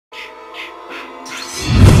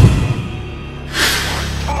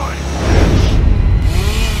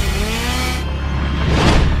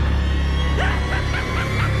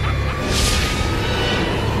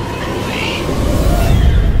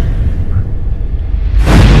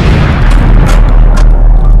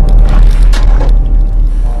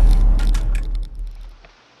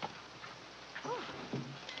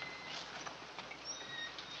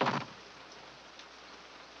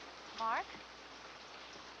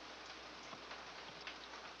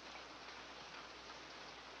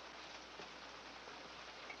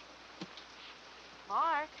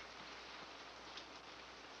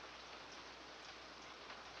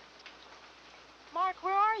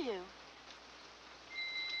you?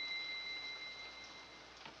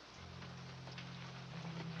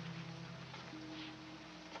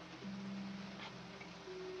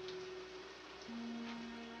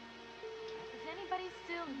 Is anybody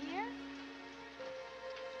still here?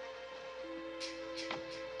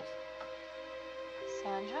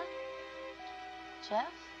 Sandra?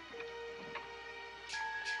 Jeff?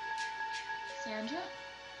 Sandra?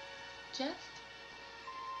 Jeff?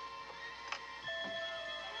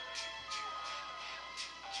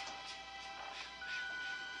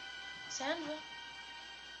 Sandra?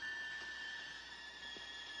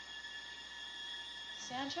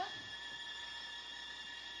 Sandra?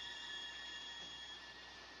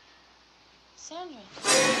 Sandra?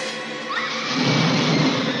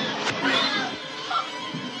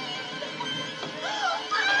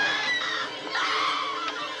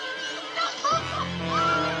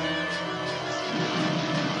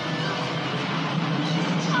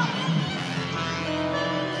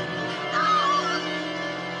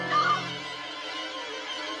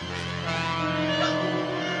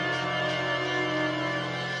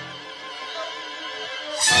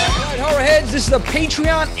 HorrorHeads, this is a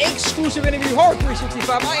Patreon exclusive interview, Horror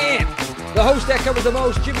 365. I am the host that covers the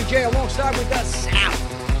most, Jimmy J, alongside with the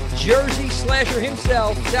South Jersey slasher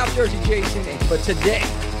himself, South Jersey Jason. But today,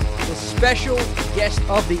 the special guest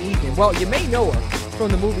of the evening. Well, you may know her from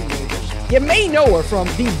the movie Neighbors. You may know her from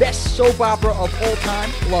the best soap opera of all time,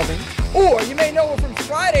 Loving. Or you may know her from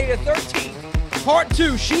Friday the 13th, Part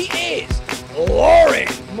 2. She is Lauren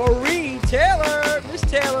Marie Taylor. Miss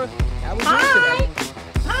Taylor, how was you today?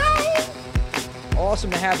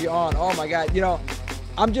 Awesome to have you on. Oh my God. You know,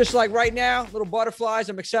 I'm just like right now, little butterflies.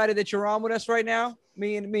 I'm excited that you're on with us right now.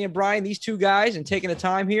 Me and Brian, these two guys, and taking the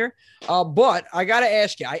time here. But I got to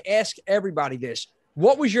ask you, I ask everybody this.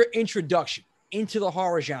 What was your introduction into the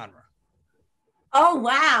horror genre? Oh,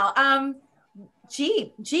 wow.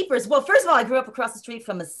 Jeepers. Well, first of all, I grew up across the street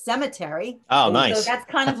from a cemetery. Oh, nice. So that's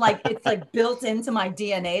kind of like, it's like built into my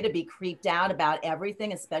DNA to be creeped out about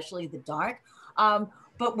everything, especially the dark.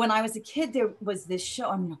 But when I was a kid, there was this show.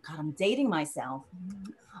 I'm dating myself.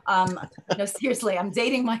 No, seriously, I'm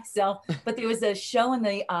dating myself. But there was a show in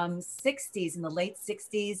the 60s, in the late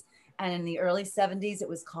 60s and in the early 70s. It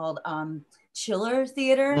was called Chiller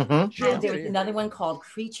Theater. Mm-hmm. And there was another one called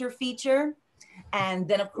Creature Feature. And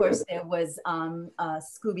then, of course, there was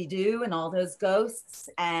Scooby-Doo and all those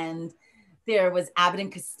ghosts. And there was Abbott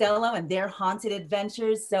and Costello and their haunted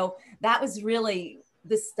adventures. So that was really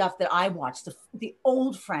the stuff that I watched, the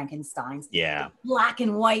old Frankensteins, yeah, black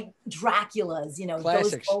and white Draculas, you know,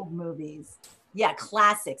 classics. Those old movies. Yeah,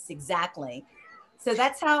 classics, exactly. So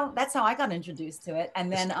that's how I got introduced to it.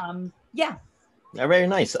 And then yeah. Very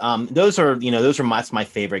nice. Those are my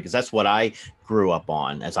favorite, because that's what I grew up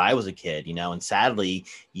on as I was a kid, you know, and sadly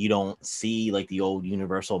you don't see like the old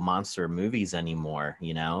Universal monster movies anymore,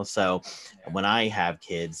 you know. So when I have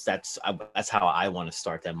kids, that's how I want to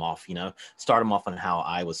start them off, you know, start them off on how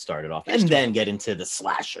I was started off, and then get into the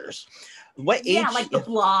slashers. What age? Yeah, like the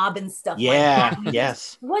Blob and stuff. Yeah, like that.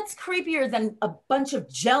 yes. What's creepier than a bunch of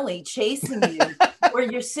jelly chasing you, where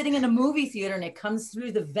you're sitting in a movie theater and it comes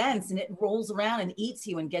through the vents and it rolls around and eats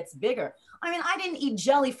you and gets bigger? I mean, I didn't eat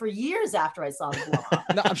jelly for years after I saw the Blob.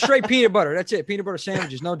 No, I'm straight peanut butter. That's it. Peanut butter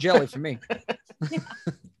sandwiches, no jelly for me.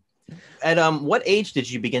 At what age did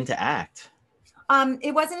you begin to act?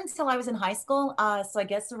 It wasn't until I was in high school. So I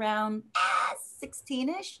guess around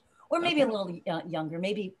 16-ish, or maybe a little younger,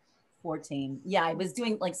 maybe 14. Yeah, I was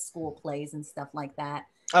doing like school plays and stuff like that.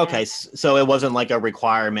 Okay, so it wasn't like a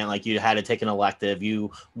requirement, like you had to take an elective.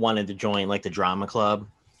 You wanted to join like the drama club?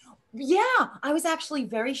 Yeah, I was actually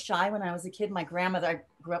very shy when I was a kid. I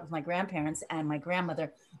grew up with my grandparents, and my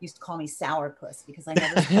grandmother used to call me sourpuss because I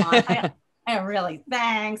never smiled. I really,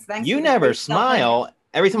 thanks. You never smile.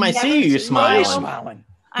 Every time I see you, you're smiling.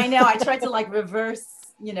 I know. I tried to like reverse,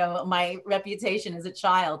 you know, my reputation as a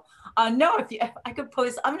child. No, if I could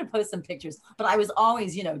post, I'm going to post some pictures, but I was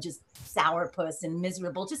always, you know, just sourpuss and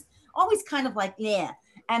miserable, just always kind of like, yeah.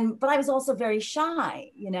 But I was also very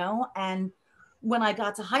shy, you know, and when I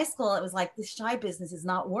got to high school, it was like, this shy business is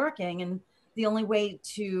not working. And the only way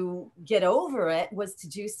to get over it was to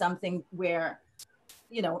do something where,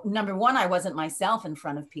 you know, number one, I wasn't myself in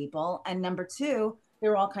front of people. And number two, there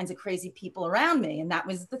were all kinds of crazy people around me. And that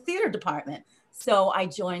was the theater department. So I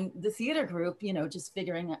joined the theater group, you know, just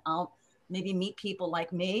figuring out maybe meet people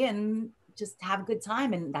like me and just have a good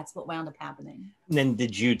time. And that's what wound up happening. And then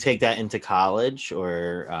did you take that into college,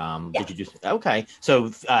 or Yeah. did you just, okay. So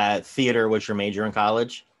theater was your major in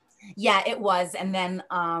college? Yeah, it was. And then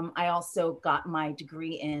I also got my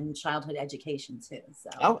degree in childhood education too.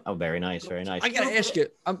 So Oh, very nice, very nice. I gotta ask you.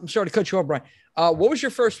 I'm sorry to cut you off, Brian. What was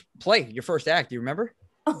your first play? Your first act? Do you remember?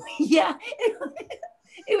 oh, yeah, it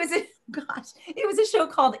was it was a show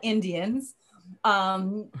called Indians.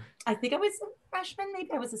 I think I was a freshman,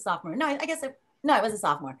 maybe I was a sophomore. No, I was a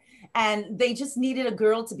sophomore. And they just needed a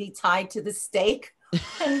girl to be tied to the stake.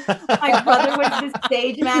 And my brother was the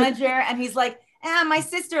stage manager, and he's like, my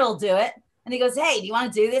sister will do it. And he goes, hey, do you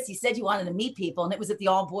want to do this? He said you wanted to meet people. And it was at the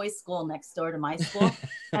all boys school next door to my school.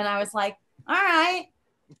 And I was like, all right,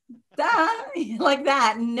 duh, like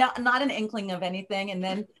that. No, not an inkling of anything. And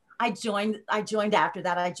then I joined after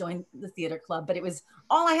that. I joined the theater club, but it was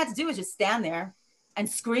all I had to do was just stand there and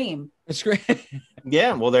scream.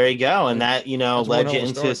 Yeah, well, there you go. And that, led you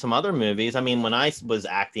into story. some other movies. I mean, when I was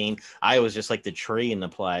acting, I was just like the tree in the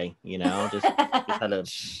play, just had a...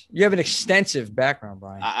 You have an extensive background,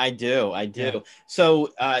 Brian. I do. Yeah.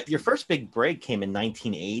 So your first big break came in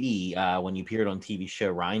 1980 when you appeared on TV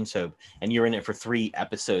show Rhine Soap, and you were in it for 3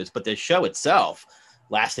 episodes, but the show itself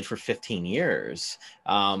lasted for 15 years.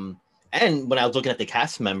 And when I was looking at the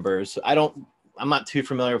cast members, I'm not too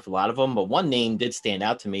familiar with a lot of them, but one name did stand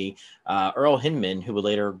out to me, Earl Hindman, who would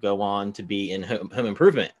later go on to be in Home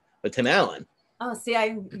Improvement with Tim Allen. Oh, see,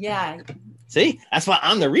 See, that's why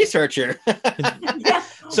I'm the researcher. Yeah.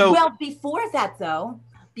 So, well, before that, though,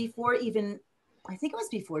 I think it was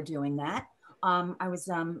before doing that, I was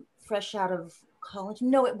fresh out of college.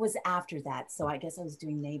 No, it was after that. So I guess I was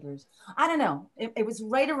doing Neighbors. I don't know. It was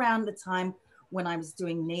right around the time when I was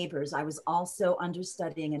doing Neighbors. I was also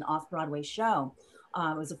understudying an off-Broadway show.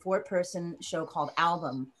 It was a 4-person show called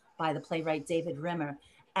Album by the playwright David Rimmer.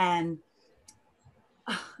 And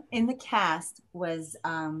in the cast was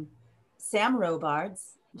Sam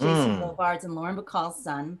Robards, Jason Robards and Lauren Bacall's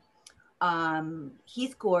son,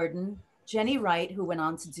 Heath Gordon, Jenny Wright, who went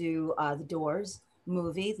on to do The Doors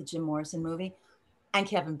movie, the Jim Morrison movie, and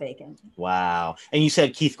Kevin Bacon. Wow. And you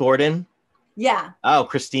said Keith Gordon? Yeah. Oh,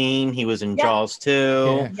 Christine, he was in Jaws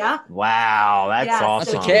too. Yeah. Wow, that's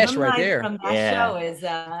awesome. That's a cast right there. From that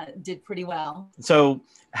show did pretty well. So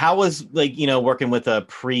how was working with a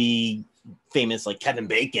pre-famous like Kevin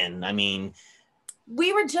Bacon? I mean,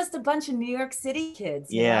 we were just a bunch of New York City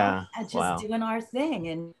kids. Yeah. And just doing our thing.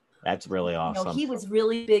 And that's really awesome. He was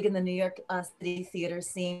really big in the New York City theater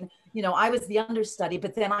scene. I was the understudy,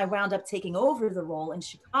 but then I wound up taking over the role in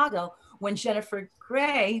Chicago when Jennifer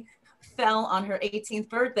Grey fell on her 18th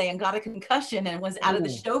birthday and got a concussion and was out of the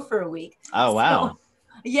show for a week. Oh, wow.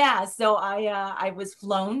 So I was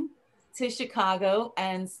flown to Chicago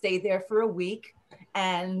and stayed there for a week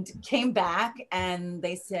and came back, and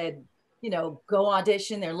they said, go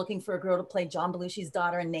audition. They're looking for a girl to play John Belushi's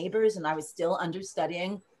daughter in Neighbors. And I was still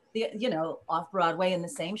understudying the, off Broadway in the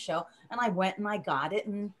same show. And I went and I got it.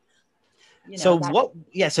 And, so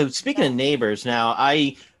speaking of Neighbors, now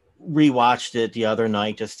I rewatched it the other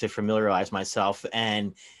night just to familiarize myself,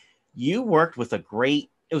 and you worked with it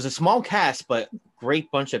was a small cast, but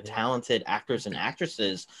great bunch of talented actors and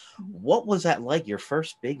actresses. What was that like, your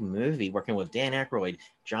first big movie, working with Dan Aykroyd,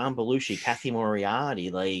 John Belushi, Kathy Moriarty?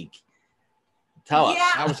 Like, tell us.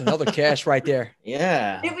 That was another cast right there.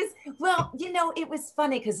 Yeah. It was, it was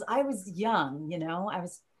funny because I was young, I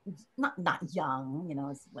was not young,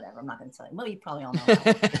 it's whatever. I'm not going to tell you. Well, you probably all know.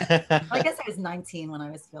 I guess I was 19 when I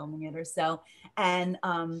was filming it or so. And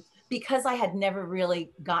because I had never really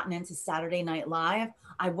gotten into Saturday Night Live,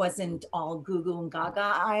 I wasn't all goo goo and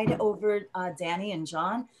gaga-eyed over Danny and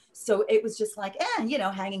John. So it was just like,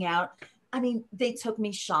 hanging out. I mean, they took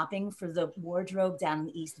me shopping for the wardrobe down in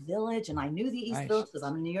the East Village, and I knew the East Village because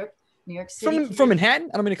I'm a New York City. From Manhattan?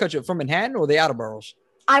 I don't mean to cut you. From Manhattan or the outer boroughs?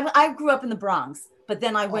 I grew up in the Bronx, but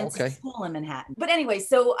then I went to school in Manhattan. But anyway,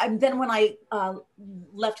 so then when I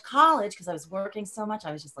left college, because I was working so much,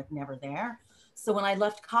 I was just like never there. So when I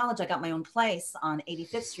left college, I got my own place on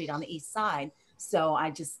 85th Street on the East Side. So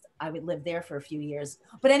I would live there for a few years.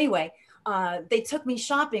 But anyway, they took me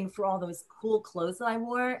shopping for all those cool clothes that I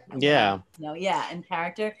wore. Yeah. In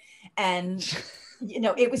character. And,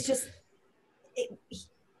 it was just,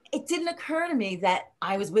 it didn't occur to me that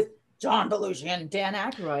I was with John Belushi and Dan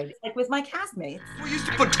Aykroyd, like with my castmates. We used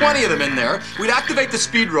to put 20 of them in there. We'd activate the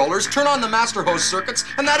speed rollers, turn on the master hose circuits,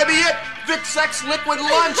 and that'd be it. Vic Sex Liquid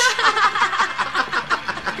Lunch.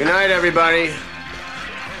 Good night, everybody.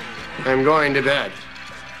 I'm going to bed.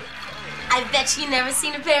 I bet you never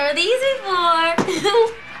seen a pair of these before.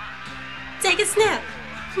 Take a snap.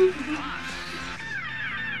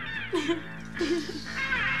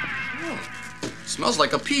 Smells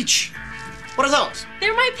like a peach. What are those?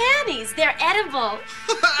 They're my panties. They're edible.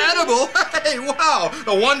 Edible? Hey, wow.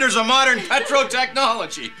 The wonders of modern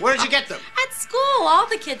petrotechnology. Where did you get them? At school, all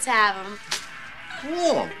the kids have them.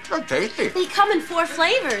 Oh, they're tasty. They come in 4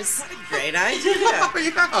 flavors. Great idea. Oh,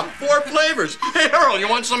 yeah, 4 flavors. Hey, Earl, you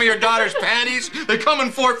want some of your daughter's panties? They come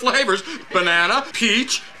in 4 flavors. Banana,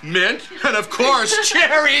 peach, mint, and of course,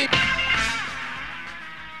 cherry.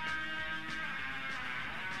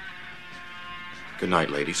 Good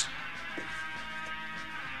night, ladies.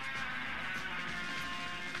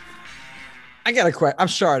 I got a question.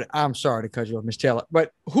 I'm sorry to cut you off, Miss Taylor.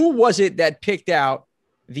 But who was it that picked out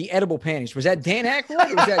the edible panties? Was that Dan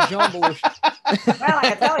Aykroyd or was that John Belushi? Well,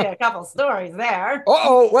 I can tell you a couple stories there.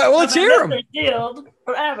 Well, let's hear them. Shield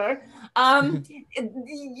forever.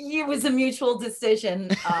 It was a mutual decision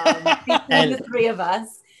between the 3 of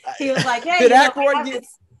us. He was like, "Hey, Did Aykroyd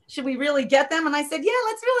should we really get them?" And I said, "Yeah,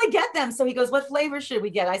 let's really get them." So he goes, "What flavor should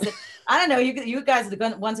we get?" I said, "I don't know. You guys are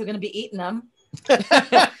the ones who are going to be eating them."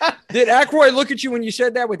 Did Aykroyd look at you when you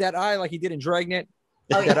said that with that eye like he did in Dragnet?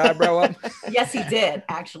 Oh, that eyebrow up? Yes, he did,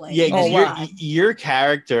 actually. Yeah, 'cause wow. your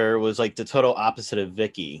character was like the total opposite of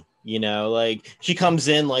Vicky. You know, like she comes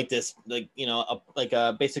in like this, like, you know,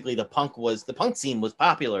 basically the punk scene was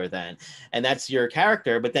popular then, and that's your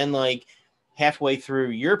character. But then like halfway through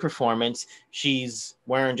your performance, she's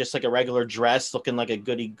wearing just like a regular dress, looking like a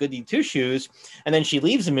goody two shoes, and then she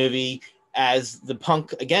leaves the movie as the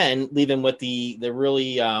punk again, leaving with the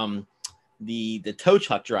really the tow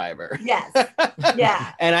truck driver. Yes.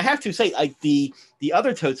 Yeah. And I have to say, like the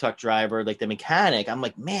other tow truck driver, like the mechanic, I'm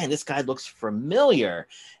like, man, this guy looks familiar.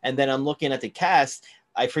 And then I'm looking at the cast.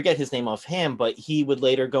 I forget his name offhand, but he would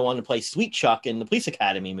later go on to play Sweet Chuck in the Police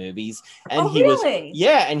Academy movies. And really?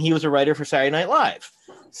 And he was a writer for Saturday Night Live.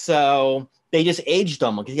 So they just aged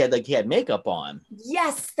him because he had makeup on.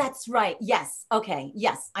 Yes, that's right. Yes. Okay.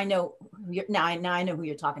 Yes, I know. Now I know who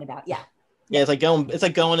you're talking about. Yeah. Yeah, it's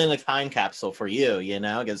like going in a time capsule for you, you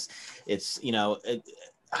know, because it's, you know,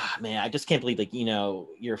 man, I just can't believe, like, you know,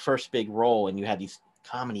 your first big role and you had these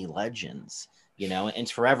comedy legends, you know, and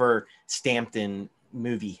it's forever stamped in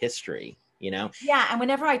movie history, you know. Yeah, and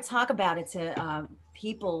whenever I talk about it to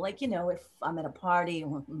people, like, you know, if I'm at a party,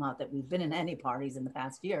 well, not that we've been in any parties in the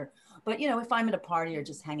past year, but, you know, if I'm at a party or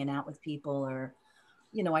just hanging out with people, or,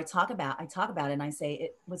 you know, I talk about it and I say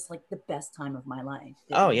it was like the best time of my life.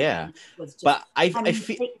 It was just, but I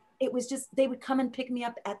feel it was just, they would come and pick me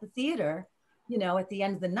up at the theater, you know, at the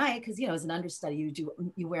end of the night, because, you know, as an understudy,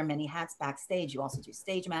 you wear many hats backstage. You also do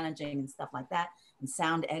stage managing and stuff like that, and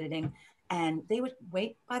sound editing, and they would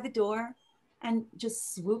wait by the door and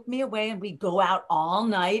just swoop me away, and we'd go out all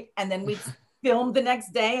night, and then we'd film the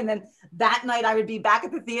next day, and then that night I would be back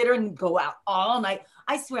at the theater and go out all night.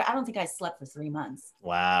 I swear, I don't think I slept for 3 months.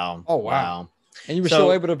 Wow. Oh, wow. And you were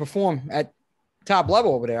still able to perform at top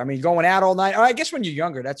level over there. I mean, going out all night. I guess when you're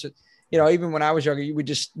younger, that's it. You know, even when I was younger, you would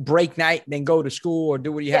just break night and then go to school or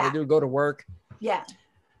do what you had to do, go to work. Yeah.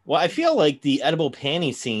 Well, I feel like the edible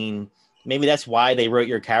panty scene, maybe that's why they wrote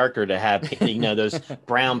your character to have, you know, those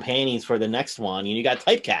brown panties for the next one. And you got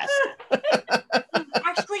typecast.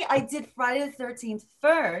 Actually, I did Friday the 13th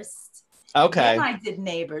first. Okay. Then I did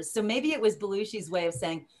Neighbors. So maybe it was Belushi's way of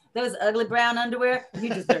saying, those ugly brown underwear, you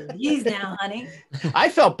deserve these now, honey. I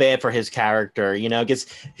felt bad for his character, you know, because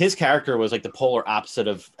his character was like the polar opposite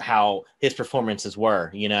of how his performances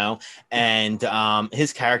were, you know, and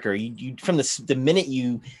his character, you from the minute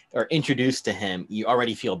you are introduced to him, you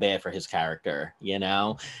already feel bad for his character, you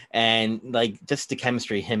know, and like just the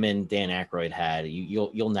chemistry him and Dan Aykroyd had,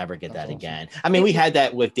 you'll never get that again. I mean, we had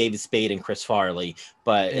that with David Spade and Chris Farley,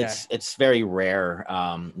 but it's very rare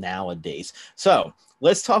nowadays. So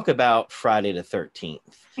let's talk about Friday the 13th.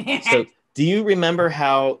 So do you remember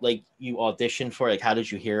how, like, you auditioned for it? Like, how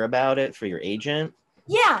did you hear about it for your agent?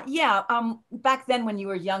 Yeah. Back then when you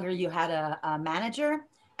were younger, you had a manager,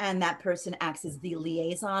 and that person acts as the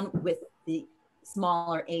liaison with the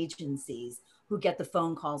smaller agencies who get the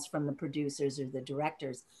phone calls from the producers or the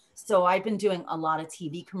directors. So I've been doing a lot of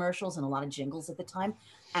TV commercials and a lot of jingles at the time.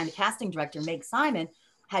 And the casting director, Meg Simon,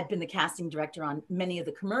 had been the casting director on many of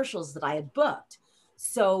the commercials that I had booked.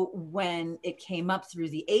 So when it came up through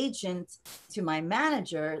the agent to my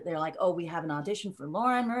manager, they're like, oh, we have an audition for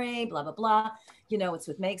Lauren Marie, blah, blah, blah. You know, it's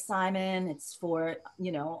with Meg Simon. It's for,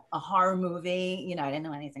 you know, a horror movie. You know, I didn't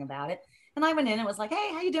know anything about it. And I went in and was like, hey,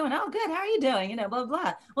 how you doing? Oh, good. How are you doing? You know, blah,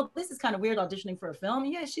 blah. Well, this is kind of weird auditioning for a film.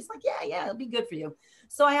 Yeah. She's like, yeah, it'll be good for you.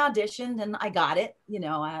 So I auditioned and I got it. You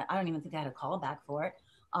know, I don't even think I had a call back for it.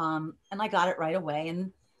 And I got it right away.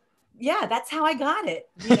 And yeah, that's how I got it.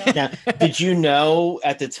 You know? Now, did you know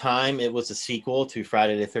at the time it was a sequel to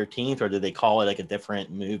Friday the 13th, or did they call it like a different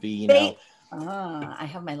movie? I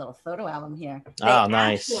have my little photo album here. Oh,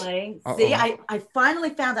 nice. Actually, Uh-oh. see, I finally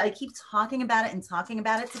found it. I keep talking about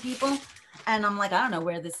it to people, and I'm like, I don't know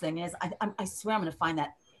where this thing is. I swear I'm going to find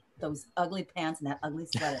those ugly pants and that ugly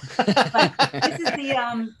sweater. But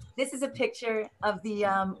this is a picture of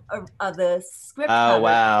the script. Oh, cover.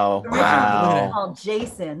 wow. Originally Wow. called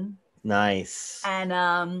Jason. Nice.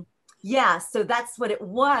 And yeah, so that's what it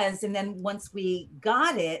was. And then once we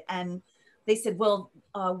got it, and they said, well,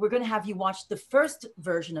 we're going to have you watch the first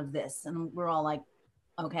version of this. And we're all like,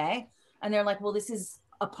 okay. And they're like, well, this is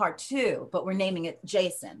a part 2, but we're naming it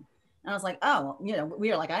Jason. And I was like, oh, we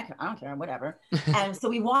were like, I don't care, whatever. And so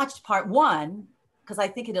we watched part 1 because I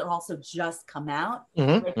think it had also just come out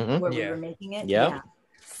where we were making it. Yep. Yeah.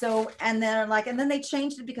 So, and then they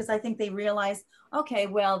changed it because I think they realized, okay,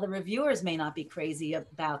 well, the reviewers may not be crazy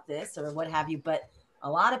about this or what have you, but a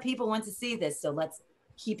lot of people want to see this. So let's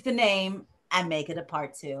keep the name and make it a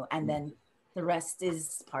part 2. And then the rest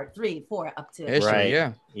is part 3, 4, up to. Right.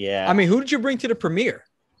 Yeah. Yeah. I mean, who did you bring to the premiere?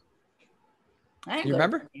 You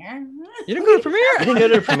remember? You You didn't go to the premiere? You didn't go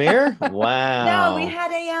to the premiere? Wow. No,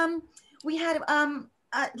 we had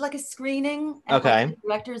like a screening at Okay. like the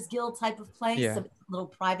Directors Guild type of place, Yeah. a little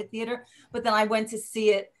private theater. But then I went to see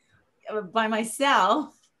it by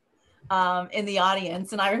myself in the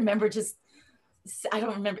audience, and I remember I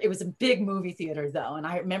don't remember. It was a big movie theater though, and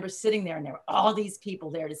I remember sitting there, and there were all these people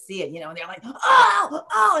there to see it, and they're like,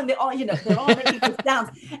 oh, and they all, they're all making these sounds,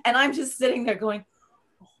 and I'm just sitting there going,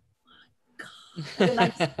 oh my god, and then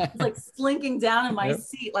I'm just, like slinking down in my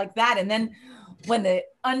seat like that, and then when the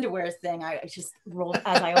underwear thing, I just rolled,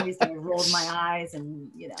 as I always do, rolled my eyes, and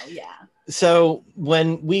yeah. So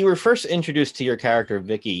when we were first introduced to your character,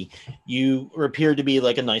 Vicky, you appeared to be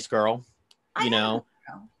like a nice girl,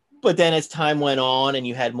 but then as time went on and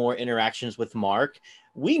you had more interactions with Mark,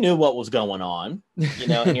 we knew what was going on,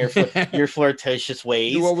 in your flirtatious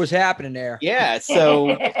ways. Knew what was happening there. Yeah.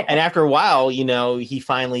 So, and after a while, he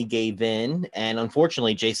finally gave in, and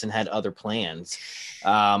unfortunately, Jason had other plans.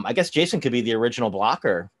 I guess Jason could be the original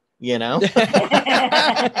blocker. That's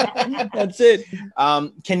it.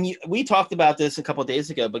 We talked about this a couple of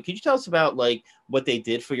days ago, but could you tell us about like what they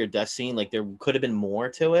did for your death scene? Like there could have been more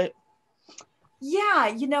to it.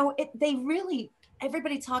 Yeah,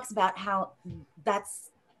 everybody talks about how that's,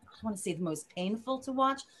 I don't want to say the most painful to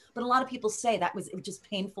watch, but a lot of people say it was just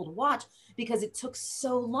painful to watch because it took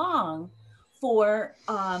so long for,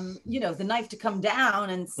 the knife to come down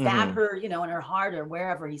and stab her, in her heart or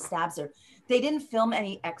wherever he stabs her. They didn't film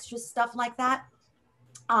any extra stuff like that.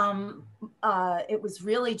 It was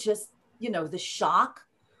really just, the shock,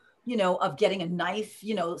 of getting a knife,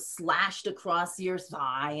 slashed across your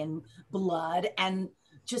thigh and blood, and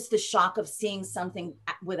just the shock of seeing something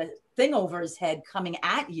with a thing over his head coming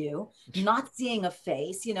at you, not seeing a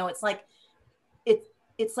face. It's like,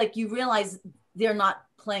 it's like you realize they're not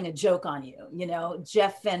playing a joke on you.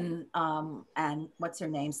 Jeff and what's her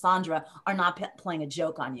name, Sandra, are not playing a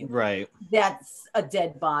joke on you. Right. That's a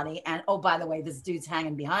dead body, and oh, by the way, this dude's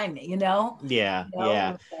hanging behind me. Yeah.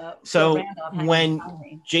 So when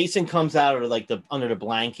Jason comes out of like under the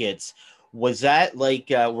blankets, was that like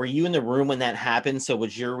were you in the room when that happened? So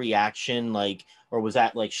was your reaction like, or was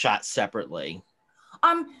that like shot separately?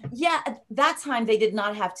 Yeah, at that time they did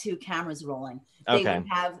not have 2 cameras rolling. They would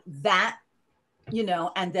have that,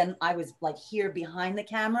 and then I was like here behind the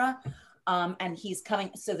camera, and he's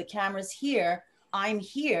coming. So the camera's here, I'm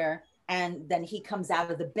here, and then he comes out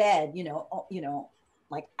of the bed,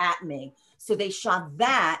 like at me. So they shot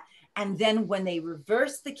that. And then when they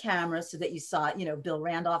reversed the camera so that you saw, Bill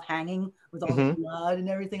Randolph hanging with all the blood and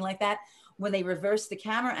everything like that, when they reversed the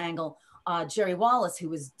camera angle, Jerry Wallace, who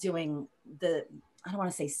was doing I don't want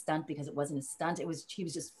to say stunt because it wasn't a stunt. He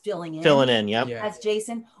was just filling in. Yep. Yeah. As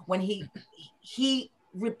Jason, when he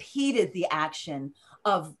repeated the action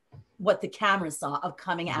of what the camera saw of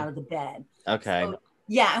coming out of the bed. Okay. So,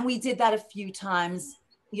 yeah. And we did that a few times,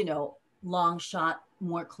 long shot,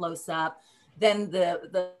 more close up. Then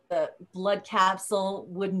the blood capsule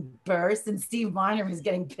wouldn't burst, and Steve Miner was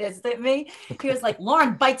getting pissed at me. He was like,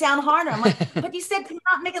 "Lauren, bite down harder." I'm like, "But you said to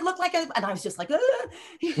not make it look like," and I was just like,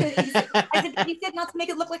 he said not to make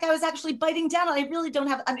it look like I was actually biting down. I really don't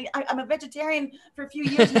have. I mean, I'm a vegetarian for a few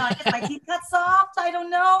years now. I guess my teeth got soft. I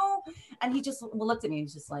don't know. And he just looked at me. He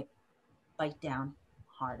was just like, "Bite down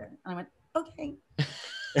harder." And I went, "Okay."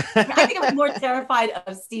 I think I was more terrified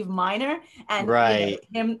of Steve Miner and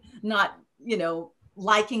him not,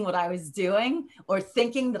 liking what I was doing or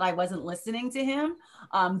thinking that I wasn't listening to him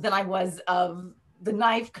than I was of the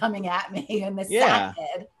knife coming at me and the sack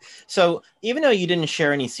head. So even though you didn't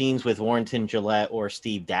share any scenes with Warrington Gillette or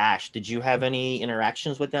Steve Dash, did you have any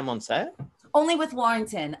interactions with them on set? Only with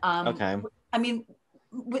Warrington. Okay. I mean,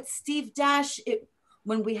 with Steve Dash,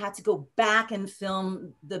 when we had to go back and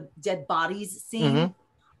film the dead bodies scene,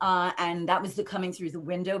 and that was the coming through the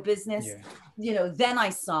window business. Yeah. You know, then I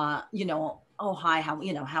saw, you know, oh hi, how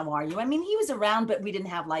are you? I mean, he was around, but we didn't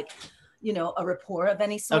have like, you know, a rapport of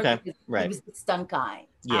any sort. Okay, right. He was the stunt guy.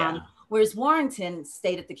 Yeah. Whereas Warrington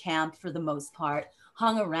stayed at the camp for the most part,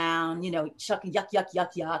 hung around, you know,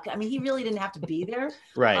 yuck. I mean, he really didn't have to be there.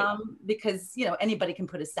 Right. Because, you know, anybody can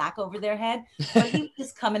put a sack over their head. But he would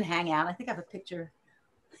just come and hang out. I think I have a picture.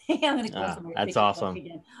 I'm going to close my that's awesome.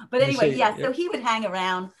 Again. But anyway, so he would hang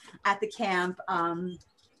around at the camp.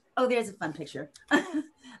 Oh, there's a fun picture.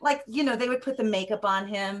 Like, you know, they would put the makeup on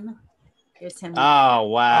him. Here's him. Oh, wow.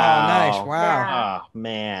 Oh, nice. Wow. Yeah. Oh,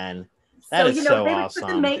 man. That is you know, so they would awesome.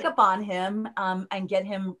 put the makeup on him and get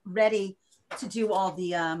him ready to do all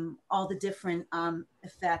the different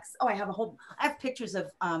effects. Oh, I have pictures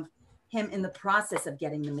of him in the process of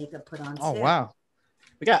getting the makeup put on. Oh, too. wow.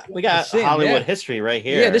 We got Hollywood history right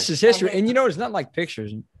here. Yeah, this is history. And you know, it's not like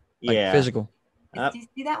pictures, like physical. Do you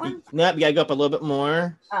see that one? Nope, you gotta go up a little bit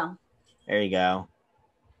more. Oh. There you go.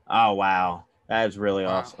 Oh, wow. That is really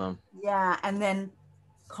awesome. Yeah, and then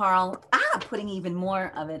Carl, putting even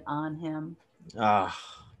more of it on him. Oh.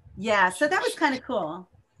 Yeah, so that was kind of cool.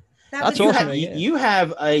 That's awesome. You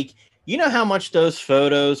have like, you know how much those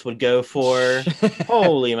photos would go for?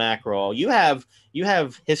 Holy mackerel. You have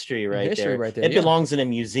history right there. It belongs in a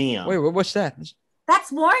museum. Wait, what's that?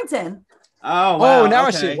 That's Warrington. Oh, wow. Oh, now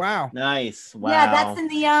okay. I see. Wow. Nice. Wow. Yeah,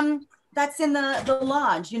 that's in the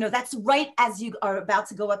lodge. You know, that's right as you are about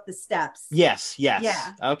to go up the steps. Yes.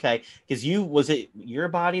 Yeah. Okay. Because was it your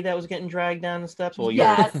body that was getting dragged down the steps? Well,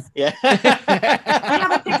 yes. Yeah. I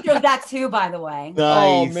have a picture of that too, by the way.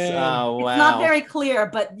 Nice. Oh, man. Oh, wow. It's not very clear,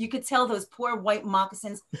 but you could tell those poor white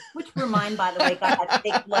moccasins, which were mine, by the way, got that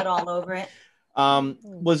fake blood all over it.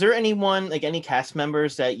 Was there anyone, like any cast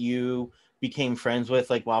members that you became friends with,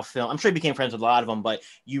 like while film? I'm sure you became friends with a lot of them, but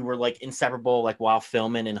you were like inseparable, like while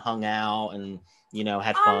filming and hung out and, you know,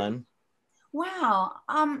 had fun. Wow.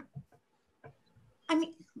 I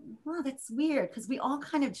mean, wow, that's weird because we all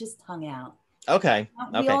kind of just hung out. Okay.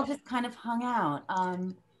 We all just kind of hung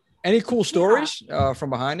out. Any cool stories from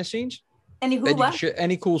behind the scenes?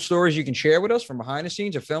 Any cool stories you can share with us from behind the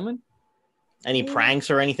scenes of filming? Any pranks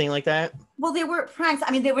or anything like that? Well, there were pranks.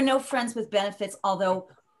 I mean, there were no friends with benefits, although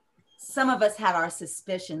some of us had our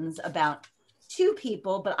suspicions about two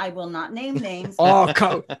people, but I will not name names. Oh,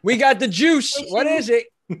 we got the juice. What is it?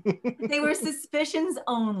 They were suspicions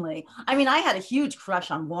only. I mean, I had a huge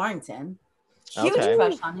crush on Warrington. Huge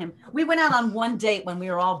crush on him. We went out on one date when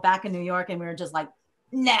we were all back in New York and we were just like,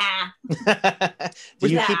 nah.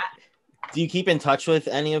 Do you keep in touch with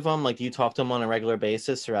any of them? Like, do you talk to them on a regular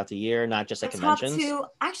basis throughout the year, not just at conventions?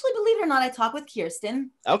 Actually, believe it or not, I talk with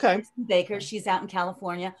Kirsten. Okay. Kirsten Baker. She's out in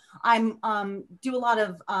California. I'm do a lot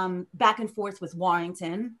of back and forth with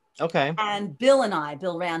Warrington. Okay. And Bill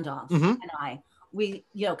Randolph and we,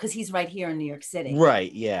 you know, because he's right here in New York City.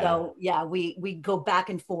 Right. Yeah. So yeah, we go back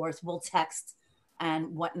and forth. We'll text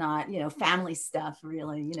and whatnot, you know, family stuff,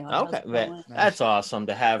 really, you know. Okay, that's awesome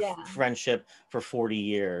to have friendship for 40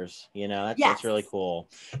 years. You know, that's really cool.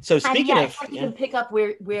 So speaking of, you can pick up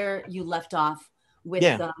where you left off with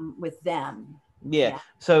them. Yeah.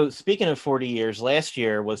 So speaking of 40 years, last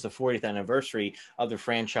year was the 40th anniversary of the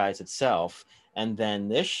franchise itself. And then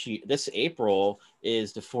this April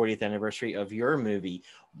is the 40th anniversary of your movie.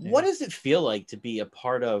 Yeah. What does it feel like to be a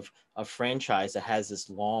part of a franchise that has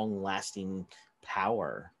this long-lasting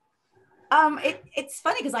power? It's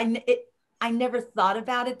funny because I never thought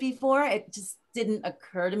about it before. It just didn't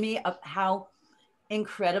occur to me of how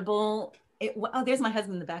incredible it. Oh, there's my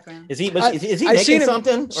husband in the background. Is he making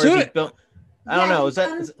something? Or is he built? I don't know.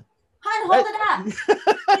 Hon, hold it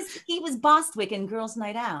up. He was Bostwick in Girls'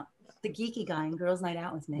 Night Out. The geeky guy in Girls' Night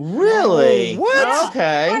Out with me. Really? What? Yeah.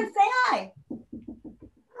 Okay. Come on, say hi.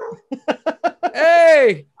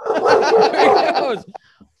 Hey.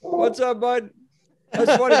 What's up, bud?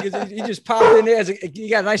 That's funny because he just popped in there. You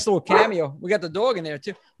got a nice little cameo. We got the dog in there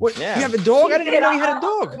too. What? Yeah. You have a dog? I didn't even know you had a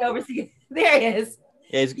dog. There he is.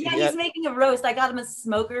 He's making a roast. I got him a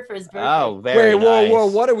smoker for his birthday. Oh, very nice. Whoa!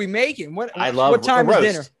 What are we making? What time is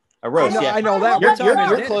dinner? A roast. I know that.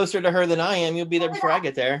 You're closer to her than I am. You'll be there before I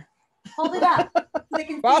get there. Hold it up.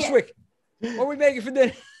 So Bostwick, what are we making for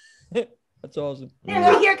dinner? That's awesome.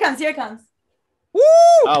 Here it comes. Woo!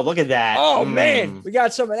 Oh, look at that. Oh, man. We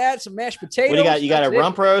got some of that, some mashed potatoes. What do you got? You got a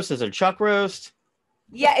rump roast? Is it a chuck roast?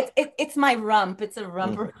 Yeah, it's my rump. It's a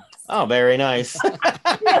rump roast. Oh, very nice.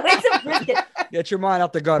 It's brisket. Get your mind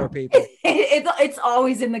out the gutter, people. It's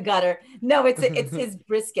always in the gutter. No, it's his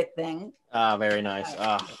brisket thing. Oh, very nice.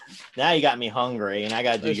 Now you got me hungry, and I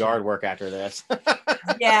got to do yard work after this.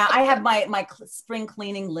 Yeah, I have my spring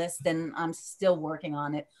cleaning list, and I'm still working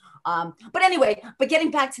on it. But anyway,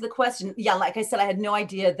 getting back to the question, yeah, like I said, I had no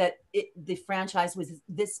idea that the franchise was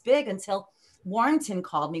this big until Warrington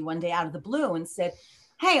called me one day out of the blue and said,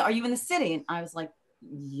 "Hey, are you in the city?" And I was like,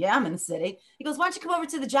 "Yeah, I'm in the city." He goes, "Why don't you come over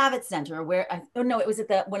to the Javits Center?" No, it was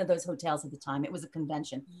at one of those hotels at the time. It was a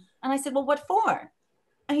convention. And I said, "Well, what for?"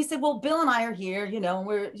 And he said, "Well, Bill and I are here, and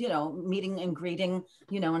we're, meeting and greeting,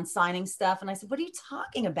 and signing stuff." And I said, "What are you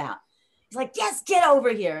talking about?" He's like, "Yes, get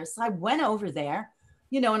over here." So I went over there,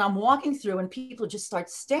 and I'm walking through and people just start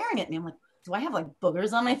staring at me. I'm like, do I have like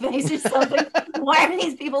boogers on my face or something? Why are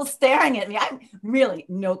these people staring at me? I really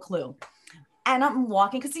no clue. And I'm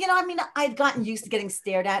walking because, I'd gotten used to getting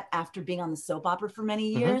stared at after being on the soap opera for many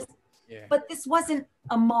years. Mm-hmm. Yeah. But this wasn't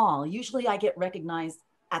a mall. Usually I get recognized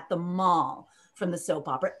at the mall from the soap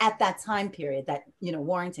opera at that time period that,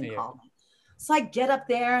 Warrington called me. So I get up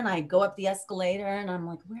there and I go up the escalator and I'm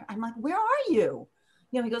like, where are you?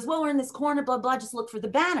 He goes, "Well, we're in this corner, blah, blah, just look for the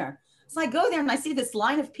banner." So I go there and I see this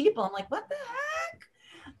line of people. I'm like, what the heck?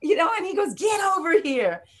 And he goes, "Get over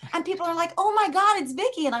here." And people are like, "Oh my God, it's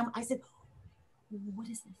Vicky." And I said, "What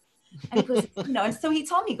is this?" And he goes, and so he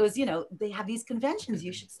told me, he goes, "They have these conventions,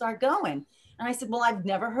 you should start going." And I said, "Well, I've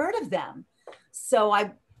never heard of them." So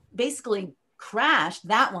I basically crashed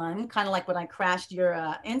that one, kind of like when I crashed your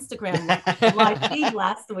Instagram live feed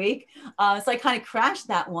last week. So I kind of crashed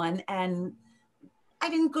that one, and I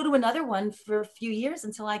didn't go to another one for a few years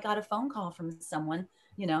until I got a phone call from someone,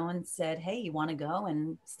 and said, "Hey, you want to go?"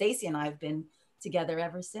 And Stacy and I have been together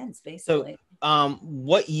ever since, basically. So,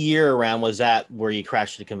 what year around was that where you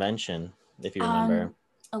crashed the convention, if you remember?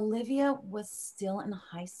 Olivia was still in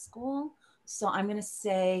high school, so I'm going to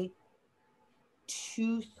say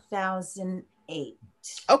 2008.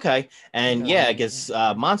 Okay. And yeah, I guess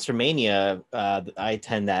Monster Mania, I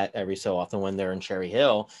attend that every so often when they're in Cherry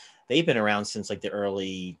Hill. They've been around since like the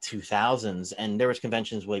early 2000s, and there was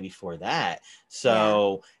conventions way before that.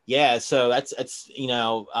 So so that's that's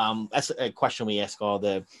a question we ask all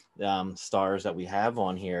the stars that we have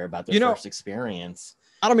on here about their first experience.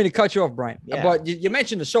 I don't mean to cut you off, Brian, but you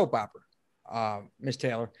mentioned the soap opera, Miss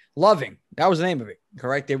Taylor. Loving, that was the name of it,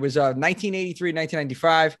 correct? It was 1983,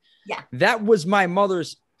 1995. Yeah, that was my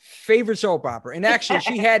mother's favorite soap opera, and actually,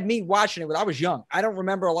 she had me watching it when I was young. I don't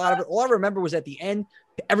remember a lot of it. All I remember was at the end,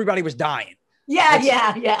 everybody was dying.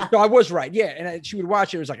 Yeah. So I was right. Yeah. And she would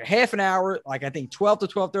watch it. It was like a half an hour, like I think 12 to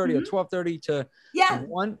 12:30 or 12:30 to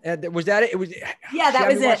 1. Was that it? It was. That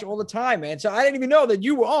was it. All the time, man. So I didn't even know that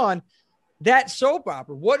you were on that soap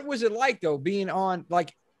opera. What was it like though, being on,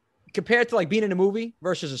 like, compared to like being in a movie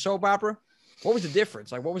versus a soap opera? What was the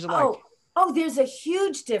difference? Like, what was it like? Oh, there's a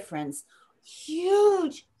huge difference.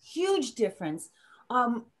 Huge difference.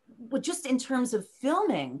 Just in terms of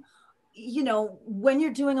filming, when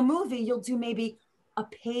you're doing a movie, you'll do maybe a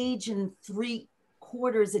page and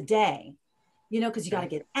 3/4 a day, because you got to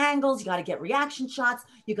get angles, you got to get reaction shots,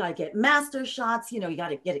 you got to get master shots, you got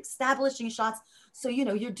to get establishing shots. So,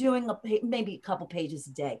 you're doing maybe a couple pages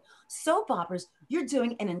a day. Soap operas, you're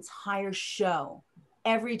doing an entire show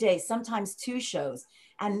every day, sometimes 2 shows.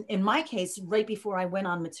 And in my case, right before I went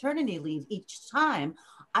on maternity leave, each time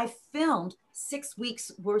I filmed 6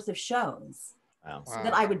 weeks worth of shows. Wow. So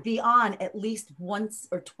that I would be on at least once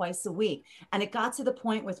or twice a week. And it got to the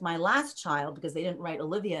point with my last child, because they didn't write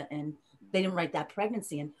Olivia and they didn't write that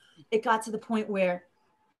pregnancy. And it got to the point where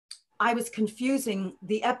I was confusing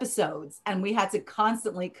the episodes and we had to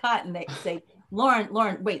constantly cut, and they say,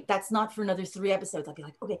 Lauren, wait, that's not for another 3 episodes. I'd be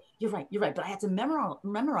like, okay, you're right. But I had to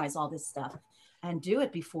memorize all this stuff and do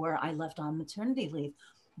it before I left on maternity leave.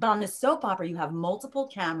 But on a soap opera, you have multiple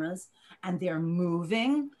cameras and they're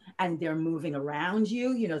moving around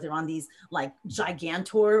you. They're on these like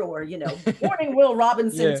Gigantor or, Morning Will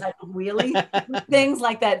Robinson type of wheelie things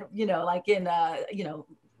like that, like in, that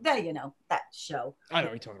show. I know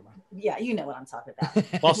what you're talking about. Yeah, you know what I'm talking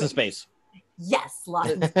about. Lost in Space. Yes,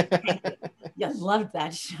 Lost in Space. Yeah, loved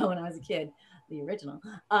that show when I was a kid, the original.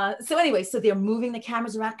 So anyway, so they're moving the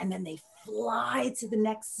cameras around and then they fly to the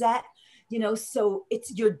next set. So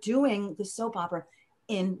you're doing the soap opera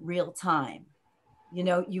in real time.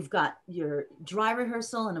 You've got your dry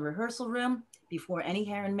rehearsal in a rehearsal room before any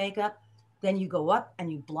hair and makeup. Then you go up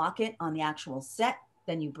and you block it on the actual set.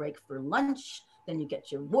 Then you break for lunch. Then you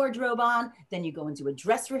get your wardrobe on. Then you go into a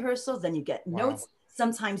dress rehearsal. Then you get notes.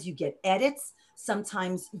 sometimes you get edits,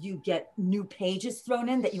 sometimes you get new pages thrown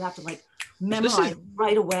in that you have to like This memorize is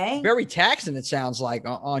right away. very taxing, it sounds like,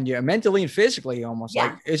 on you mentally and physically almost. Yeah,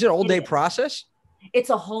 like, is it an all day it is. process? It's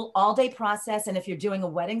a whole all day process. And if you're doing a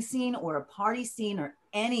wedding scene or a party scene or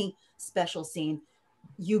any special scene,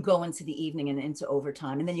 you go into the evening and into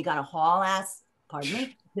overtime. And then you got to haul ass, pardon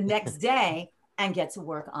me, the next day and get to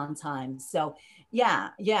work on time. So yeah.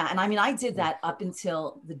 And I mean, I did that up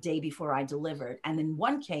until the day before I delivered. And in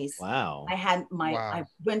one case, Wow. I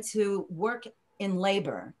went to work in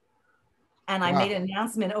labor. And I made an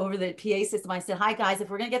announcement over the PA system. I said, hi, guys, if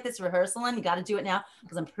we're going to get this rehearsal in, you got to do it now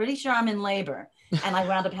because I'm pretty sure I'm in labor. And I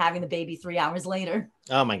wound up having the baby 3 hours later.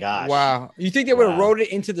 Oh, my gosh. Wow. You think they would have wrote it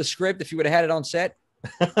into the script if you would have had it on set?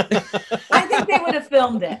 I think they would have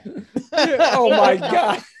filmed it. Oh, my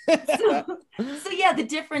God. So, yeah, the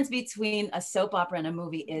difference between a soap opera and a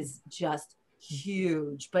movie is just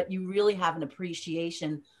huge. But you really have an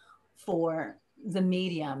appreciation for the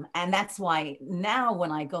medium. And that's why now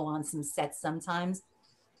when I go on some sets, sometimes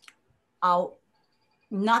I'll,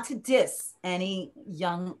 not to diss any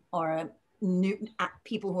young or new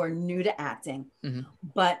people who are new to acting,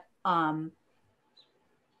 but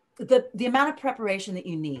the amount of preparation that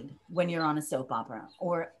you need when you're on a soap opera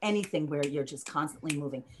or anything where you're just constantly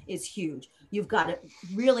moving is huge. You've got to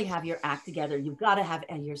really have your act together. You've got to have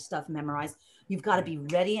your stuff memorized. You've got to be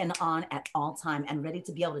ready and on at all time and ready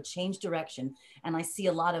to be able to change direction. And I see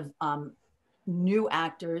a lot of new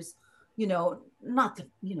actors, but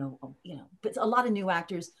a lot of new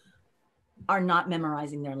actors are not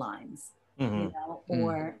memorizing their lines,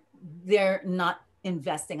 or they're not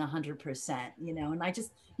investing 100%, and I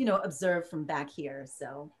just, observe from back here.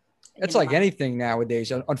 So it's like anything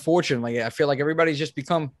nowadays. Unfortunately, I feel like everybody's just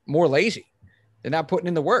become more lazy. They're not putting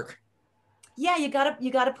in the work. Yeah, you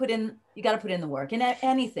gotta put in the work in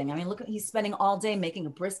anything. I mean, look, he's spending all day making a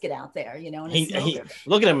brisket out there, and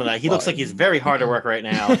look at him. He looks like he's very hard to work right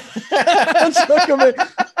now.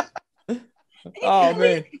 Oh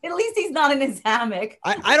man! At least he's not in his hammock.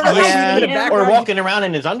 I don't know. Or walking around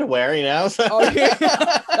in his underwear, So. Oh, yeah.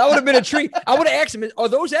 That would have been a treat. I would have asked him, "Are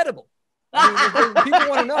those edible?" People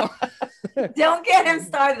want to know. Don't get him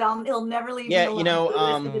started. He'll never leave. Yeah, me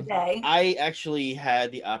alone for the day. I actually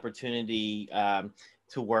had the opportunity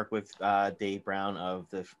to work with Dave Brown of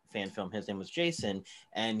the fan film. His name was Jason,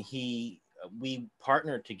 and we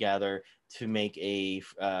partnered together to make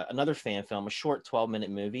another fan film, a short 12-minute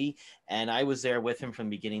movie. And I was there with him from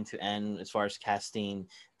beginning to end as far as casting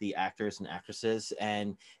the actors and actresses.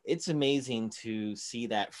 And it's amazing to see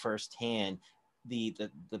that firsthand, the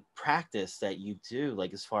practice that you do,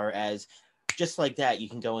 like as far as just like that, you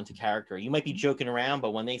can go into character. You might be joking around,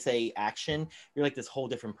 but when they say action, you're like this whole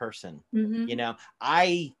different person.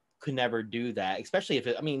 I could never do that, especially if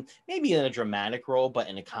maybe in a dramatic role, but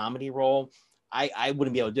in a comedy role, I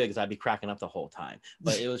wouldn't be able to do it because I'd be cracking up the whole time.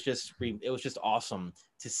 But it was just awesome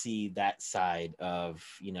to see that side of,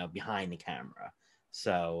 behind the camera.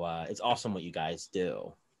 So it's awesome what you guys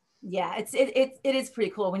do. Yeah, it is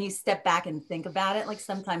pretty cool when you step back and think about it. Like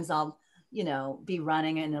sometimes I'll, be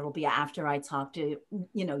running and it'll be after I talk to,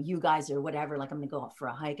 you guys or whatever, like I'm gonna go out for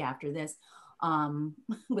a hike after this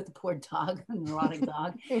with the poor dog, a neurotic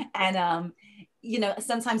dog. And,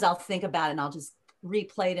 sometimes I'll think about it and I'll just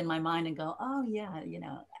replay it in my mind and go, oh yeah,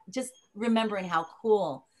 just remembering how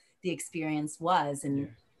cool the experience was.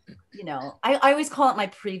 And, I always call it my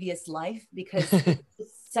previous life because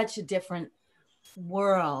it's such a different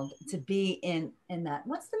world to be in that.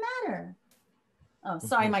 What's the matter? Oh,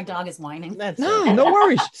 sorry, my dog is whining. No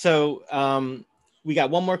worries. So we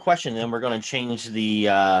got one more question, and then we're going to change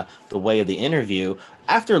the way of the interview.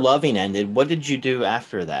 After Loving ended, what did you do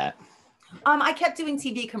after that? I kept doing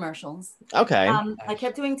TV commercials. Okay. I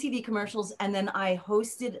kept doing TV commercials, and then I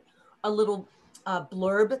hosted a little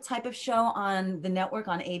blurb type of show on the network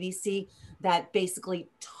on ABC that basically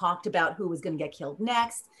talked about who was going to get killed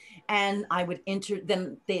next. And I would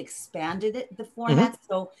then they expanded the format.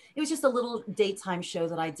 So it was just a little daytime show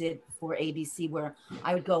that I did for ABC where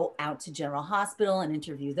I would go out to General Hospital and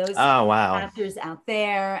interview those actors out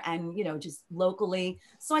there and, just locally.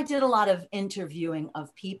 So I did a lot of interviewing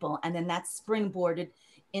of people, and then that springboarded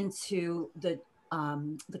into the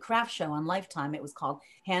craft show on Lifetime. It was called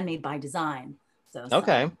Handmade by Design. So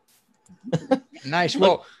okay. Nice.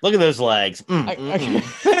 Well, look at those legs. Brian's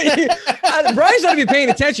not even paying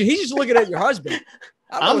attention. He's just looking at your husband.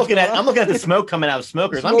 I'm looking at the smoke coming out of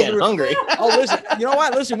smokers. I'm getting hungry. Oh, listen. You know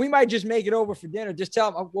what? Listen, we might just make it over for dinner. Just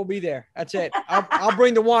tell him we'll be there. That's it. I'll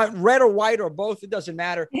bring the wine, red or white or both. It doesn't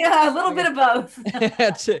matter. Yeah, a little bit of both.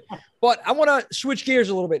 That's it. But I want to switch gears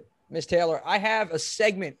a little bit. Miss Taylor, I have a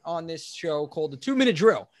segment on this show called the 2-minute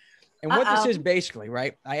drill. And what this is basically,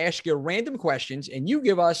 right? I ask you random questions and you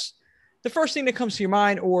give us the first thing that comes to your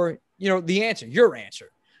mind or, the answer, your answer.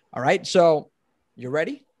 All right. So you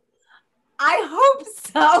ready? I hope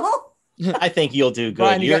so. I think you'll do good.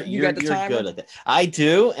 Brian, you're got the timer? good at that. I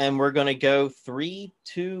do. And we're going to go 3,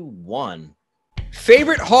 2, 1.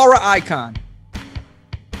 Favorite horror icon?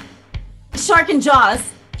 Shark and Jaws.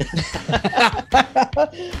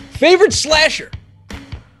 Favorite slasher?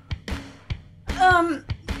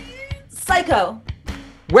 Psycho.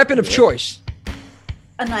 Weapon of choice?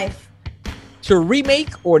 A knife. To remake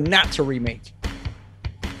or not to remake?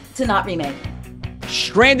 To not remake.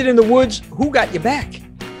 Stranded in the woods, who got your back?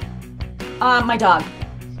 My dog.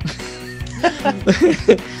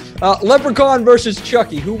 Leprechaun versus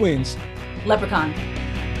Chucky, who wins? Leprechaun.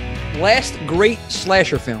 Last great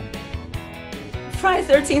slasher film? Friday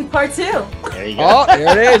the 13th Part 2. There you go. Oh,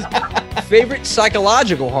 there it is. Favorite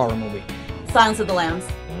psychological horror movie? Silence of the Lambs.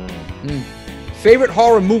 Favorite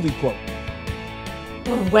horror movie quote?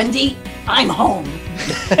 Wendy, I'm home.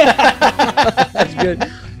 That's good.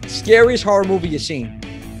 Scariest horror movie you've seen?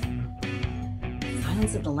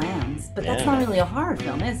 Silence of the Lambs. But that's not really a horror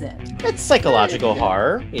film, is it? It's psychological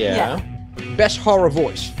horror. Yeah. Best horror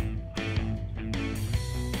voice?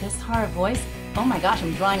 Best horror voice? Oh my gosh,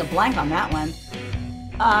 I'm drawing a blank on that one.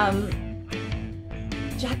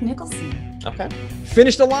 Jack Nicholson. Okay.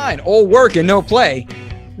 Finish the line. All work and no play.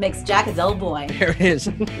 Makes Jack a dull boy. There it is.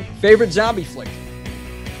 Favorite zombie flick?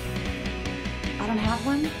 I don't have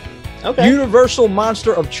one. Okay. Universal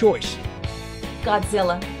monster of choice?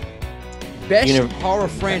 Godzilla. Best horror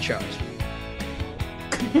franchise?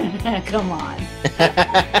 Come on.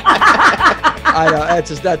 I know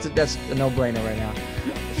that's a no-brainer right now.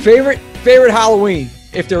 Favorite Halloween,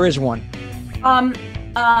 if there is one?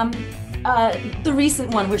 The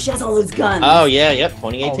recent one where she has all those guns. Oh yeah, yep,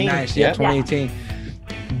 2018. Oh, nice, yeah, 2018.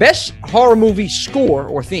 Best horror movie score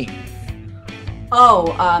or theme?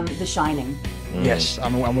 Oh, The Shining. Yes,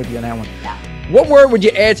 I'm with you on that one. Yeah. What word would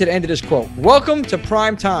you add to the end of this quote? Welcome to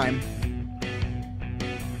prime time.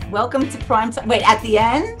 Welcome to prime time. Wait, at the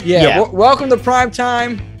end? Yeah. Welcome to prime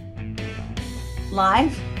time.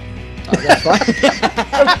 Live? Oh, that's fine.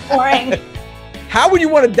 So boring. How would you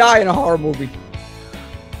want to die in a horror movie?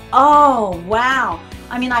 Oh, wow.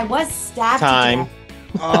 I mean, I was stabbed Time.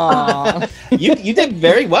 To You did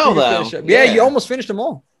very well, though. Yeah, you almost finished them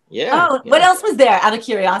all. Yeah. Oh, what else was there out of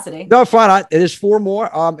curiosity? No, fine. There's 4 more.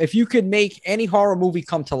 If you could make any horror movie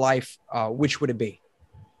come to life, which would it be?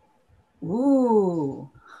 Ooh.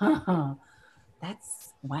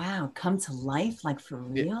 That's, wow. Come to life, like for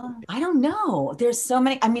real? I don't know. There's so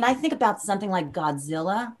many. I mean, I think about something like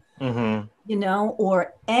Godzilla,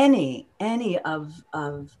 or any of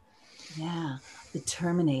the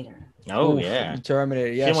Terminator. Oh, yeah.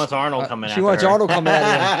 Terminator, yes. She wants Arnold coming out. She wants Arnold coming out.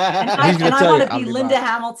 And I want to be Linda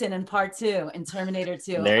Hamilton in Part 2 in Terminator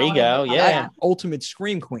 2. There you go. Yeah. Ultimate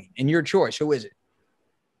Scream Queen. And your choice. Who is it?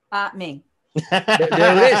 Me. There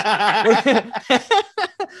it is.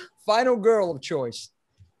 Final girl of choice.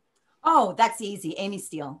 Oh, that's easy. Amy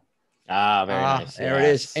Steele. Ah, very nice. There it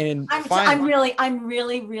is. And I'm really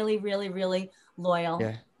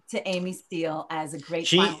loyal to Amy Steele as a great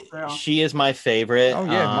final girl. She is my favorite. Oh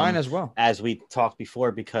yeah, mine as well. As we talked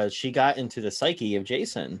before, because she got into the psyche of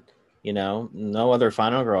Jason. No other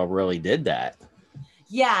final girl really did that.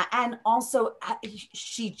 Yeah, and also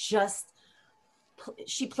she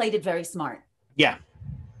played it very smart. Yeah.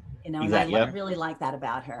 Exactly. And I really like that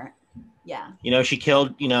about her. Yeah. She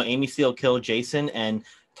killed, Amy Steele killed Jason and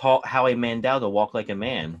taught Howie Mandel to walk like a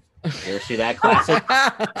man. You ever see that classic?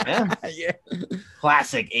 Yeah.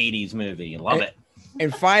 Classic 80s movie. Love it.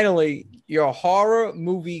 And finally, your horror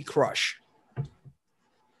movie crush.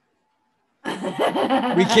 We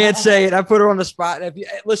can't say it. I put her on the spot. If you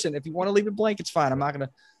want to leave it blank, it's fine. I'm not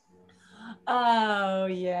gonna. Oh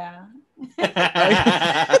yeah.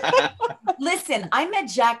 Listen, I met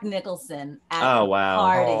Jack Nicholson at a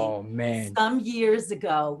party. Oh man. Some years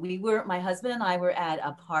ago. My husband and I were at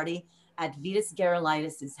a party at Vitas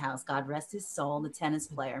Gerulaitis' house, God rest his soul, the tennis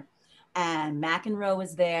player. And McEnroe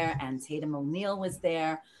was there, and Tatum O'Neal was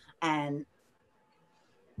there, and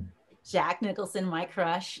Jack Nicholson, my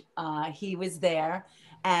crush, he was there.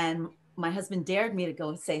 And my husband dared me to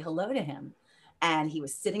go say hello to him. And he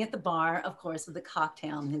was sitting at the bar, of course, with a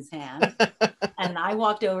cocktail in his hand. And I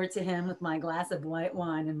walked over to him with my glass of white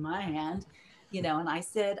wine in my hand, and I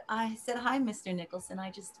said, hi, Mr. Nicholson.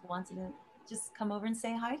 I just wanted to just come over and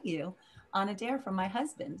say hi to you on a dare from my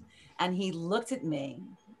husband. And he looked at me,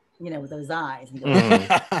 with those eyes. And goes,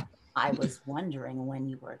 I was wondering when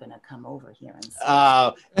you were going to come over here and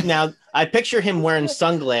see. Now I picture him wearing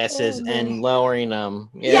sunglasses and lowering them.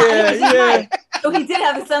 Yeah. So he did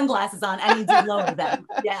have his sunglasses on and he did lower them.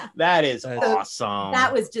 Yeah. That is awesome.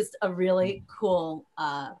 That was just a really cool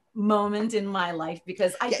moment in my life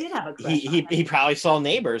because I did have a crush on him. He probably saw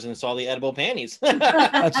Neighbors and saw the edible panties.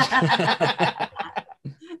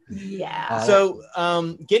 Yeah. So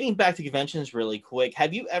getting back to conventions really quick,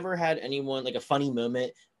 have you ever had anyone like a funny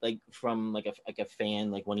moment like from like a fan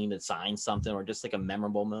like wanting to sign something or just like a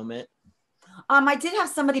memorable moment? I did have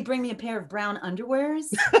somebody bring me a pair of brown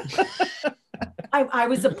underwears. I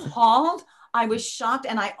was appalled. I was shocked,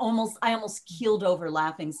 and I almost keeled over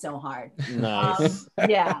laughing so hard. Nice.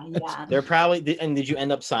 Yeah. They're probably. And did you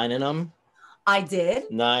end up signing them? I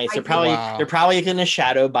did. Nice. They're probably in a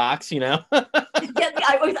shadow box, you know. Yeah,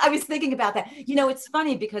 I was thinking about that. You know, it's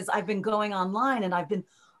funny because I've been going online, and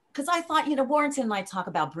because I thought, you know, Warrington and I talk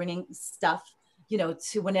about bringing stuff, you know,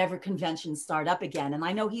 to whenever conventions start up again, and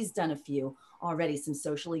I know he's done a few already, some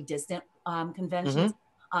socially distant conventions.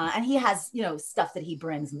 And he has, you know, stuff that he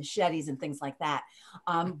brings, machetes and things like that.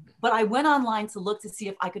 But I went online to look to see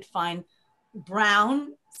if I could find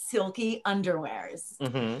brown silky underwears.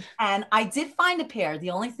 And I did find a pair.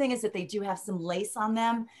 The only thing is that they do have some lace on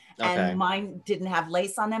them and mine didn't have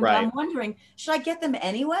lace on them. But I'm wondering, should I get them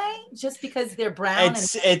anyway? Just because they're brown?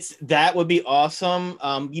 It's that would be awesome.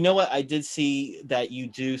 You know what? I did see that you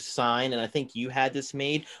do sign, and I think you had this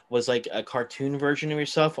made, was like a cartoon version of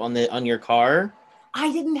yourself on your car. I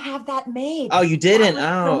didn't have that made. Oh, you didn't?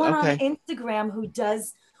 Someone on Instagram who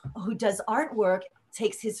does artwork,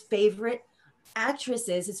 takes his favorite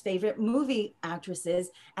actresses, his favorite movie actresses,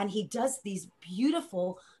 and he does these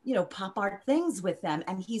beautiful, you know, pop art things with them.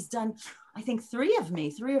 And he's done, I think, 3 or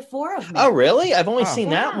 4 of me. Oh, really? I've only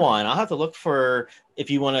seen that one. I'll have to look for if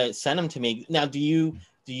you want to send them to me. Now, do you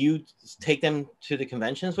take them to the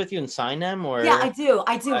conventions with you and sign them? Or yeah, I do.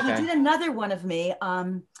 Okay. He did another one of me.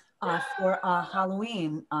 For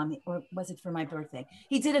Halloween, or was it for my birthday?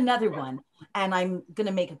 He did another one, and I'm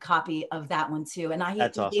gonna make a copy of that one too. And he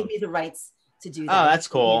gave me the rights to do that. Oh, that's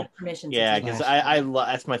cool. Permission. Yeah, because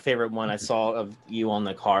that's my favorite one I saw of you on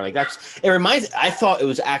the car. Like I thought it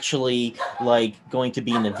was actually like going to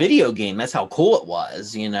be in the video game. That's how cool it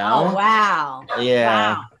was, you know? Oh wow.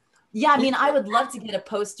 Yeah. Wow. Yeah, I mean, I would love to get a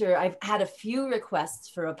poster. I've had a few requests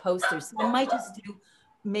for a poster, so I might just do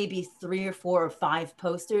maybe 3 or 4 or 5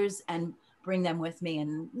 posters and bring them with me.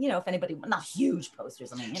 And, you know, if anybody, not huge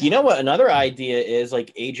posters. I mean, you know what another idea is,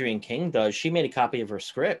 like Adrienne King does? She made a copy of her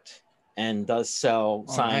script and does sell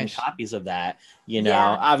signed copies of that. You know,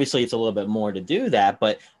 obviously it's a little bit more to do that,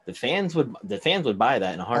 but the fans would buy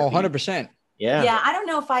that in a heartbeat. 100%. Yeah. Yeah. I don't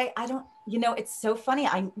know if I don't, you know, it's so funny.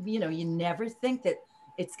 You know, you never think that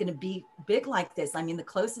it's going to be big like this. I mean, the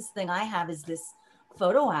closest thing I have is this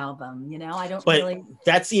photo album, you know. I don't really.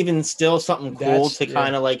 That's even still something cool to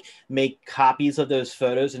kind of like make copies of those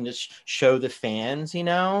photos and just show the fans, you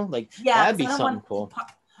know, like that'd be something cool.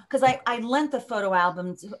 Because I lent the photo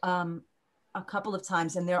album to, a couple of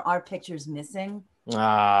times, and there are pictures missing.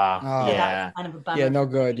 Yeah, kind of a bummer. Yeah, no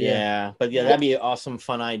good. Yeah, but that'd be an awesome,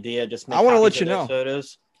 fun idea. Just I want to let you know.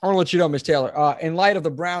 Photos. I want to let you know, Miss Taylor, in light of the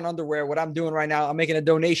brown underwear, what I'm doing right now, I'm making a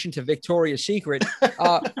donation to Victoria's Secret.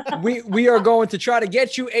 We are going to try to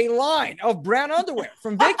get you a line of brown underwear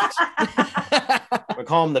from Vicky's. We're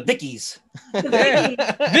calling them the Vickies.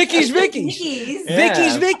 Vicky's.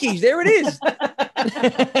 Yeah. Vicky's. There it is.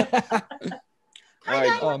 All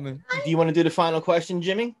right. Do you want to do the final question,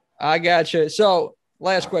 Jimmy? I got you. So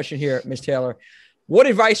last question here, Miss Taylor. What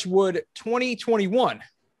advice would 2021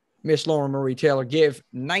 Miss Lauren Marie Taylor give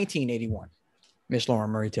 1981 Miss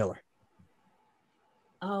Lauren Marie Taylor?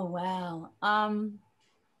 Oh, wow.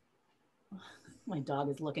 My dog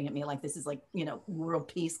is looking at me like this is like, you know, world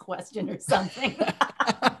peace question or something.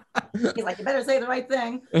 He's like, you better say the right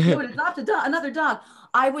thing. You would adopt another dog.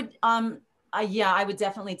 I would, I would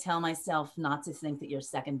definitely tell myself not to think that you're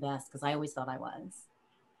second best, because I always thought I was.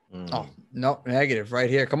 Oh, no, negative right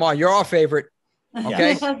here. Come on, you're our favorite.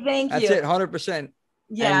 Okay. Thank you. That's it, 100%.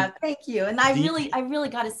 Yeah, thank you. And I really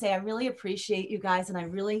got to say, I really appreciate you guys. And I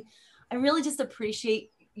really just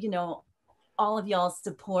appreciate, you know, all of y'all's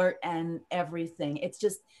support and everything.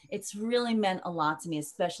 It's really meant a lot to me,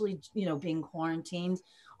 especially, you know, being quarantined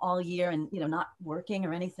all year and, you know, not working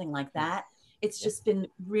or anything like that. It's just been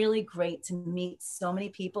really great to meet so many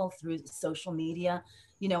people through social media,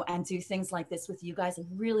 you know, and do things like this with you guys. I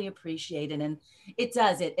really appreciate it. And it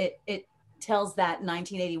does, it tells that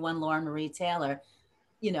 1981 Lauren Marie Taylor,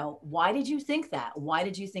 you know, why did you think that? Why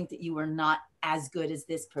did you think that you were not as good as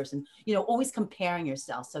this person? You know, always comparing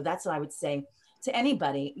yourself. So that's what I would say to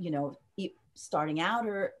anybody, you know, starting out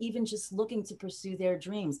or even just looking to pursue their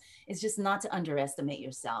dreams, is just not to underestimate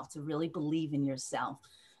yourself, to really believe in yourself,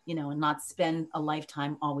 you know, and not spend a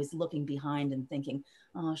lifetime always looking behind and thinking,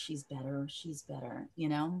 oh, she's better, you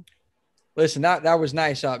know? Listen, that was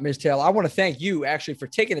nice, Ms. Taylor. I want to thank you actually for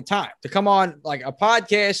taking the time to come on like a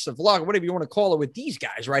podcast, a vlog, whatever you want to call it, with these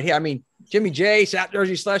guys right here. I mean, Jimmy J, South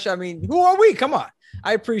Jersey Slash. I mean, who are we? Come on.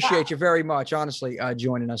 I appreciate you very much, honestly,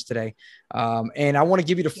 joining us today. And I want to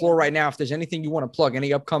give you the floor right now. If there's anything you want to plug,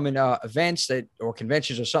 any upcoming events or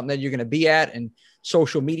conventions or something that you're going to be at, and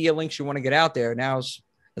social media links you want to get out there, now's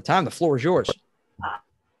the time. The floor is yours.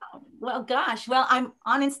 Well, gosh. Well, I'm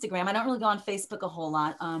on Instagram. I don't really go on Facebook a whole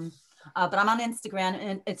lot. But I'm on Instagram,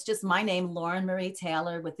 and it's just my name, Lauren Marie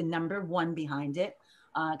Taylor, with the number 1 behind it.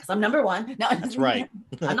 Because I'm number 1. No, that's right.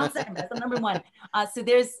 I'm not second best. I'm number 1. So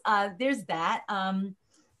there's that.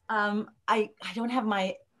 I don't have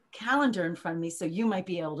my calendar in front of me, so you might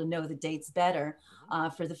be able to know the dates better.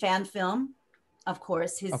 For the fan film, of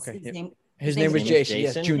course, his name. His name was Jason.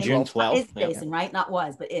 Yes, June 12th. Is Jason, right? Not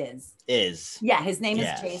was, but is. Is. Yeah, his name is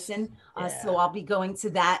Jason. So I'll be going to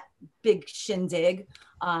that big shindig.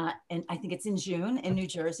 And I think it's in June in New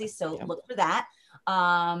Jersey. So look for that.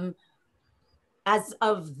 As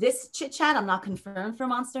of this chit chat, I'm not confirmed for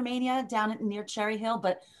Monster Mania down near Cherry Hill,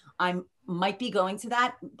 but I might be going to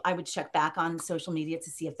that. I would check back on social media to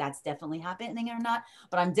see if that's definitely happening or not.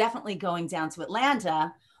 But I'm definitely going down to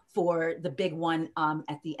Atlanta for the big one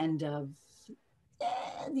at the end of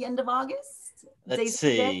August. Let's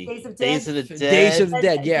see. Days of the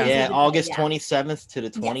Dead. Yeah. Yeah. August 27th to the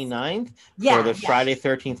 29th for the Friday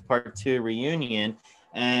 13th Part 2 reunion.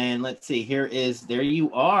 And let's see, there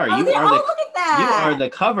you are. Look at that. You are the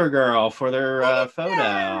cover girl for their photo.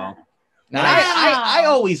 Now, I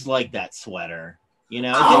always liked that sweater. You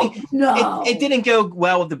know, it didn't go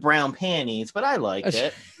well with the brown panties, but I liked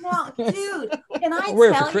it. No, dude. Can I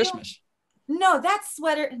wear it tell for Christmas. No, that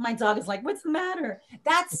sweater, my dog is like, what's the matter?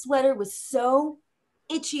 That sweater was so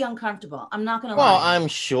itchy uncomfortable. I'm not going to lie. Well, I'm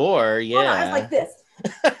sure, yeah. I was like this.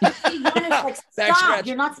 Like, stop.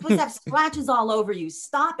 You're not supposed to have scratches all over you.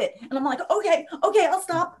 Stop it. And I'm like, okay, I'll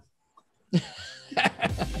stop.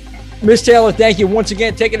 Miss Taylor, thank you once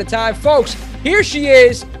again taking the time. Folks, here she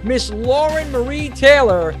is, Miss Lauren Marie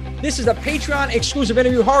Taylor. This is a Patreon exclusive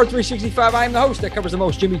interview, Horror 365. I am the host that covers the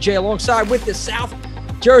most, Jimmy J, alongside with the South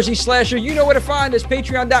Jersey Slasher. You know where to find us,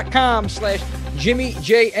 patreon.com/Jimmy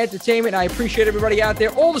J Entertainment. I appreciate everybody out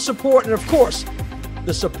there, all the support, and of course,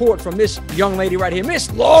 the support from this young lady right here,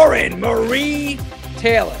 Miss Lauren Marie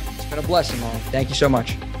Taylor. It's been a blessing, Lauren. Thank you so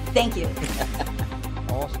much. Thank you.